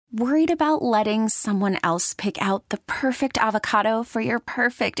Worried about letting someone else pick out the perfect avocado for your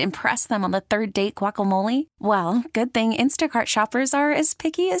perfect impress them on the third date guacamole? Well, good thing Instacart shoppers are as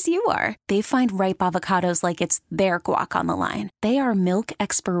picky as you are. They find ripe avocados like it's their guac on the line. They are milk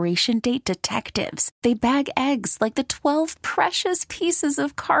expiration date detectives. They bag eggs like the 12 precious pieces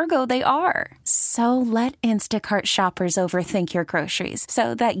of cargo they are. So let Instacart shoppers overthink your groceries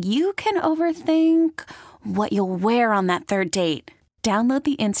so that you can overthink what you'll wear on that third date. Download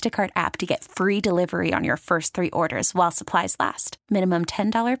the Instacart app to get free delivery on your first 3 orders while supplies last. Minimum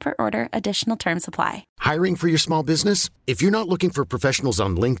 $10 per order. Additional terms apply. Hiring for your small business? If you're not looking for professionals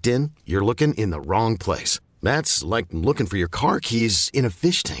on LinkedIn, you're looking in the wrong place. That's like looking for your car keys in a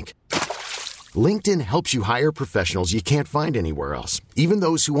fish tank. LinkedIn helps you hire professionals you can't find anywhere else, even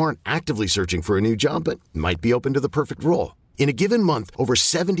those who aren't actively searching for a new job but might be open to the perfect role. In a given month, over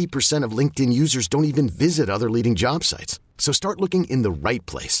 70% of LinkedIn users don't even visit other leading job sites. So start looking in the right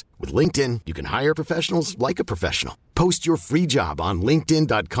place. With LinkedIn, you can hire professionals like a professional. Post your free job on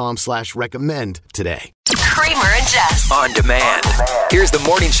linkedin.com/recommend today. Kramer and Jess. On demand. Here's the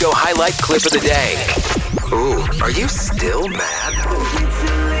morning show highlight clip of the day. Ooh, are you still mad?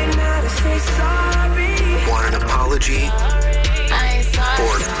 Want an apology?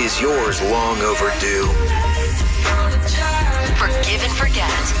 Or is yours long overdue? Forgive and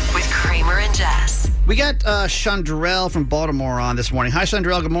forget with Kramer and Jess. We got Chandrell from Baltimore on this morning. Hi,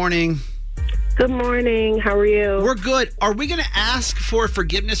 Chandrell. Good morning. Good morning. How are you? We're good. Are we going to ask for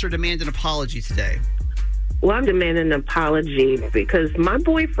forgiveness or demand an apology today? Well, I'm demanding an apology because my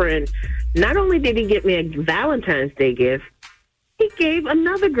boyfriend, not only did he get me a Valentine's Day gift, he gave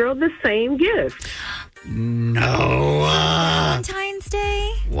another girl the same gift. No. Valentine's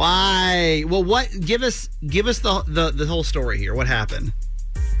Day? Why? Well, what? Give us the whole story here. What happened?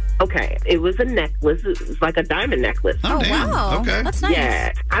 Okay, it was a necklace. It was like a diamond necklace. Oh, damn. Wow. Okay. That's nice.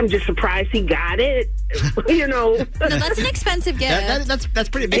 Yeah, I'm just surprised he got it. No, that's an expensive gift. That's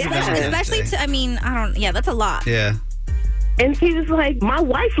pretty big. Yeah. Especially that's a lot. Yeah. And he was like, my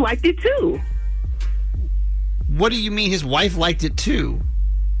wife liked it too. What do you mean his wife liked it too?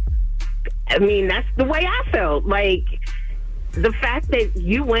 I mean, that's the way I felt. Like, the fact that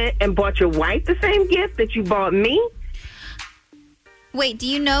you went and bought your wife the same gift that you bought me. Wait, do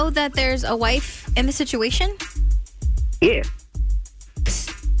you know that there's a wife in the situation? Yeah.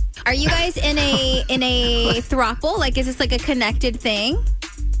 Are you guys in a throuple? Like, is this like a connected thing?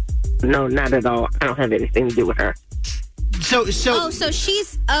 No, not at all. I don't have anything to do with her. So she's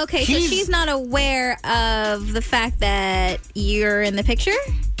okay. So she's not aware of the fact that you're in the picture?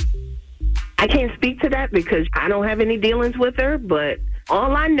 I can't speak to that because I don't have any dealings with her, but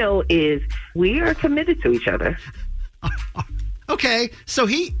all I know is we are committed to each other. Okay, so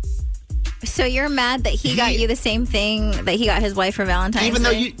you're mad that he got you the same thing that he got his wife for Valentine's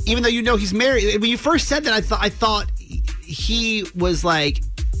Day? Even though you know he's married. When you first said that, I thought he was like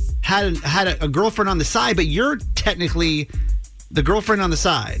had a girlfriend on the side, but you're technically the girlfriend on the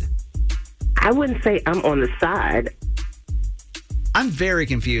side. I wouldn't say I'm on the side. I'm very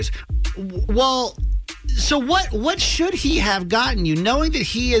confused. Well, so what should he have gotten you? Knowing that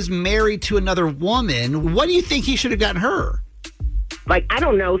he is married to another woman, what do you think he should have gotten her? Like, I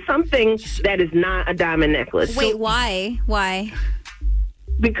don't know, something that is not a diamond necklace. Wait, why? Why?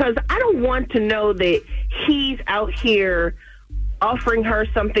 Because I don't want to know that he's out here offering her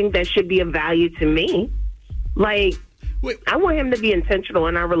something that should be of value to me. Like, wait, I want him to be intentional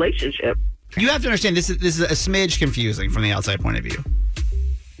in our relationship. You have to understand, this is a smidge confusing from the outside point of view.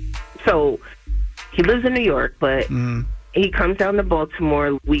 So, he lives in New York, but he comes down to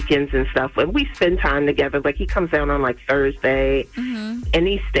Baltimore weekends and stuff, and we spend time together. Like, he comes down on, like, Thursday, and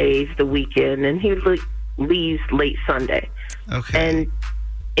he stays the weekend, and he leaves late Sunday. Okay. And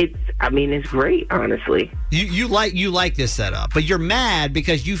it's great, honestly. You like this setup, but you're mad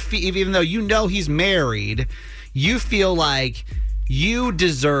because even though you know he's married, you feel like you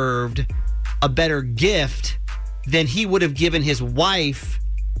deserved a better gift than he would have given his wife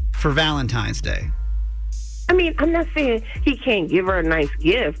for Valentine's Day. I mean, I'm not saying he can't give her a nice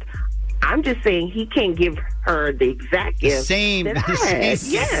gift. I'm just saying he can't give her the exact gift that I had.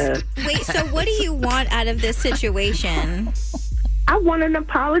 Yeah. Wait, so what do you want out of this situation? I want an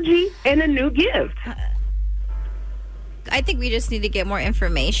apology and a new gift. I think we just need to get more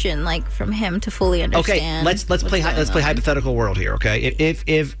information, like, from him to fully understand. Okay, let's play hypothetical world here. Okay,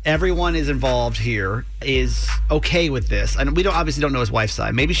 if everyone is involved here is okay with this, and we obviously don't know his wife's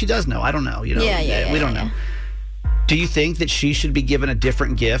side. Maybe she does know. I don't know. You know, we don't know. Do you think that she should be given a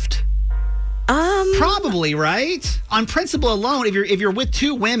different gift Probably, right? On principle alone, if you're with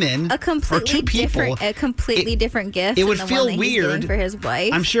two women or two people, a completely different gift. It would than the feel one that he's weird getting for his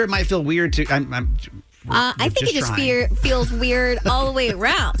wife. I'm sure it might feel weird to. I think it just feels weird all the way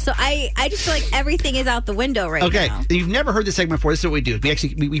around. So I just feel like everything is out the window right now. Okay, you've never heard this segment before. This is what we do.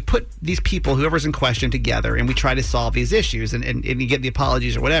 We put these people, whoever's in question, together, and we try to solve these issues, and you get the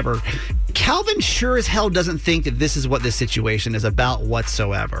apologies or whatever. Calvin sure as hell doesn't think that this is what this situation is about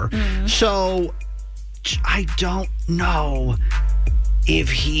whatsoever. So I don't know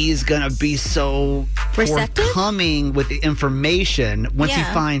if he's going to be so forthcoming with the information once he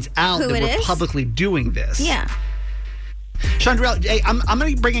finds out that we're publicly doing this. Yeah. Chandrell, hey, I'm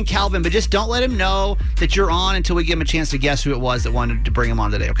going to bring in Calvin, but just don't let him know that you're on until we give him a chance to guess who it was that wanted to bring him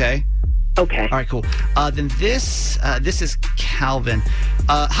on today, okay? Okay. All right, cool. Then this is Calvin.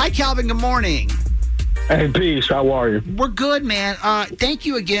 Hi, Calvin. Good morning. Hey, peace. How are you? We're good, man. Thank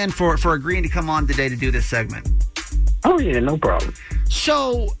you again for agreeing to come on today to do this segment. Oh, yeah, no problem.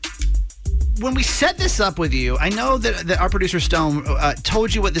 So, when we set this up with you, I know that our producer Stone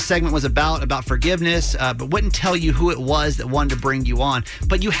told you what this segment was about forgiveness, but wouldn't tell you who it was that wanted to bring you on.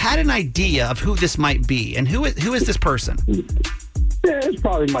 But you had an idea of who this might be. And who is this person? Yeah, it's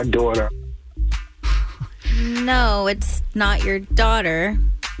probably my daughter. No, it's not your daughter.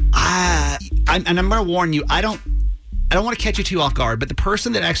 I'm going to warn you, I don't want to catch you too off guard, but the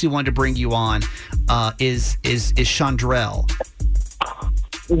person that actually wanted to bring you on is Chandrell.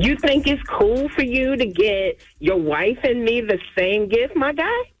 You think it's cool for you to get your wife and me the same gift, my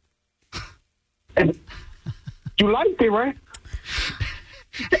guy? You liked it, right?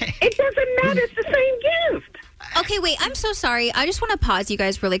 It doesn't matter. It's the same gift. Okay, wait, I'm so sorry. I just want to pause you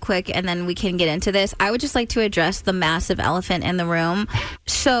guys really quick, and then we can get into this. I would just like to address the massive elephant in the room.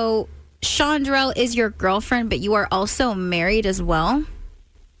 So, Chandrell is your girlfriend, but you are also married as well?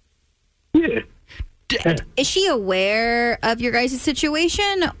 Yeah. Is she aware of your guys'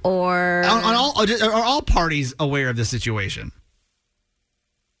 situation, or are all parties aware of the situation?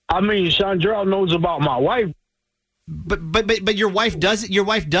 I mean, Chandrell knows about my wife. But your wife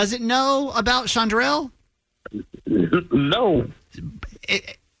doesn't know about Chandrell? No.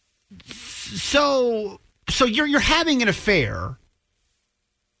 So you're having an affair.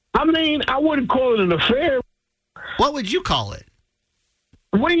 I mean, I wouldn't call it an affair. What would you call it?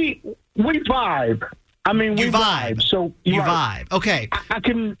 We vibe. I mean, we vibe. So you vibe. Okay. I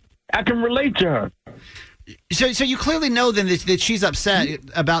can relate to her. So you clearly know then that she's upset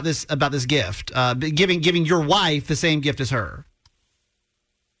about this gift, giving your wife the same gift as her.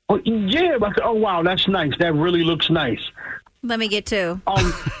 Oh, yeah, but oh wow, that's nice. That really looks nice. Let me get two.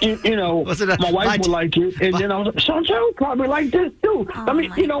 You know, my wife would like it, and then I was like, Chantel would probably like this too.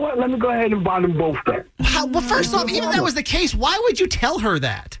 You know what? Let me go ahead and buy them both then. Well, first off, even if that was the case, why would you tell her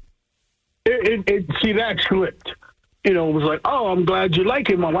that? See, that slipped. You know, it was like, oh, I'm glad you like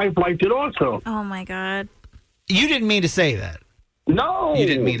it. My wife liked it also. Oh my God. You didn't mean to say that. No, you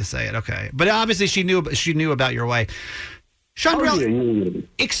didn't mean to say it. Okay, but obviously she knew about your wife. Chandrell,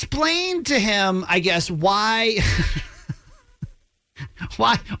 explain to him, I guess, why.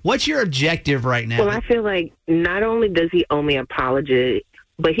 What's your objective right now? Well, I feel like not only does he owe me an apology,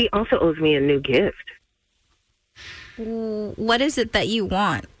 but he also owes me a new gift. What is it that you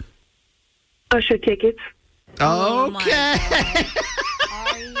want? Usher tickets. Okay.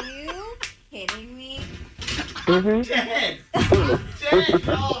 Are you kidding me? Mm-hmm. Dead.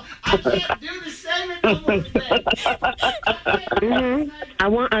 Oh, I can't do the segment no more today. Mm-hmm. I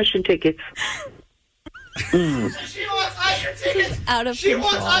want Usher tickets. She wants Usher tickets. She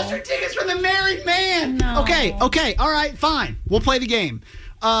wants Usher tickets from the married man. No. Okay. All right. Fine. We'll play the game.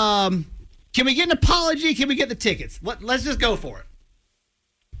 Can we get an apology? Can we get the tickets? Let's just go for it.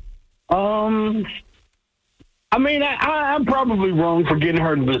 I mean, I'm probably wrong for getting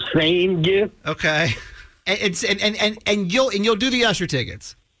her the same gift. Okay. And you'll do the Usher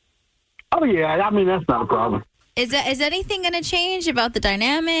tickets. Oh yeah, I mean that's not a problem. Is anything going to change about the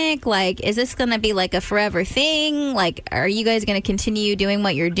dynamic? Like, is this going to be like a forever thing? Like, are you guys going to continue doing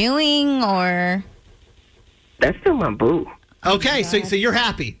what you're doing, or? That's still my boo. Okay, so you're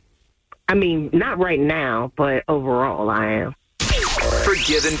happy. I mean, not right now, but overall, I am.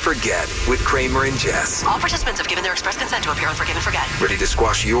 Forgive and Forget with Kramer and Jess. All participants have given their express consent to appear on Forgive and Forget. Ready to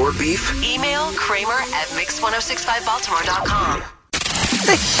squash your beef? Email Kramer@mix1065baltimore.com.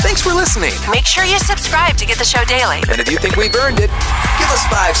 Hey, thanks for listening. Make sure you subscribe to get the show daily. And if you think we've earned it, give us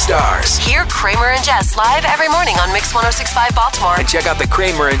 5 stars. Hear Kramer and Jess live every morning on Mix 1065 Baltimore. And check out the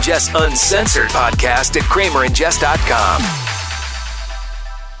Kramer and Jess Uncensored podcast at kramerandjess.com.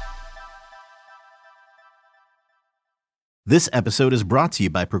 This episode is brought to you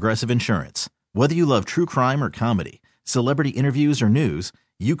by Progressive Insurance. Whether you love true crime or comedy, celebrity interviews or news,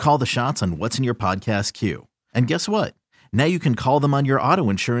 you call the shots on what's in your podcast queue. And guess what? Now you can call them on your auto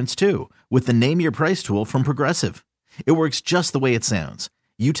insurance too with the Name Your Price tool from Progressive. It works just the way it sounds.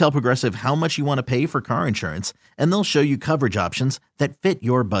 You tell Progressive how much you want to pay for car insurance, and they'll show you coverage options that fit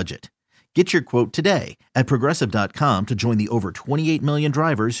your budget. Get your quote today at Progressive.com to join the over 28 million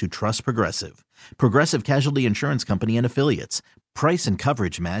drivers who trust Progressive. Progressive Casualty Insurance Company and Affiliates. Price and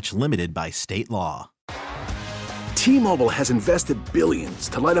coverage match limited by state law. T-Mobile has invested billions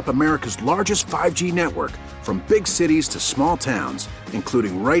to light up America's largest 5G network, from big cities to small towns,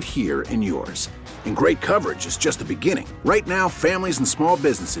 including right here in yours. And great coverage is just the beginning. Right now, families and small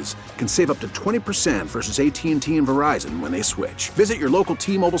businesses can save up to 20% versus AT&T and Verizon when they switch. Visit your local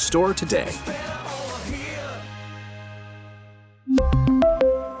T-Mobile store today.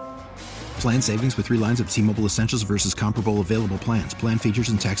 Plan savings with 3 lines of T-Mobile Essentials versus comparable available plans. Plan features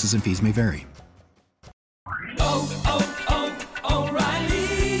and taxes and fees may vary.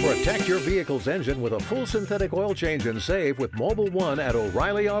 Protect your vehicle's engine with a full synthetic oil change and save with Mobile One at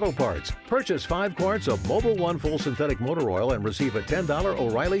O'Reilly Auto Parts. Purchase 5 quarts of Mobile One full synthetic motor oil and receive a $10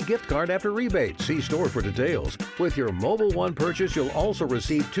 O'Reilly gift card after rebate. See store for details. With your Mobile One purchase, you'll also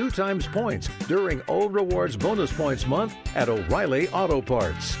receive 2 times points during O Rewards Bonus Points Month at O'Reilly Auto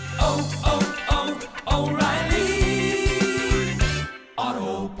Parts. O'Reilly.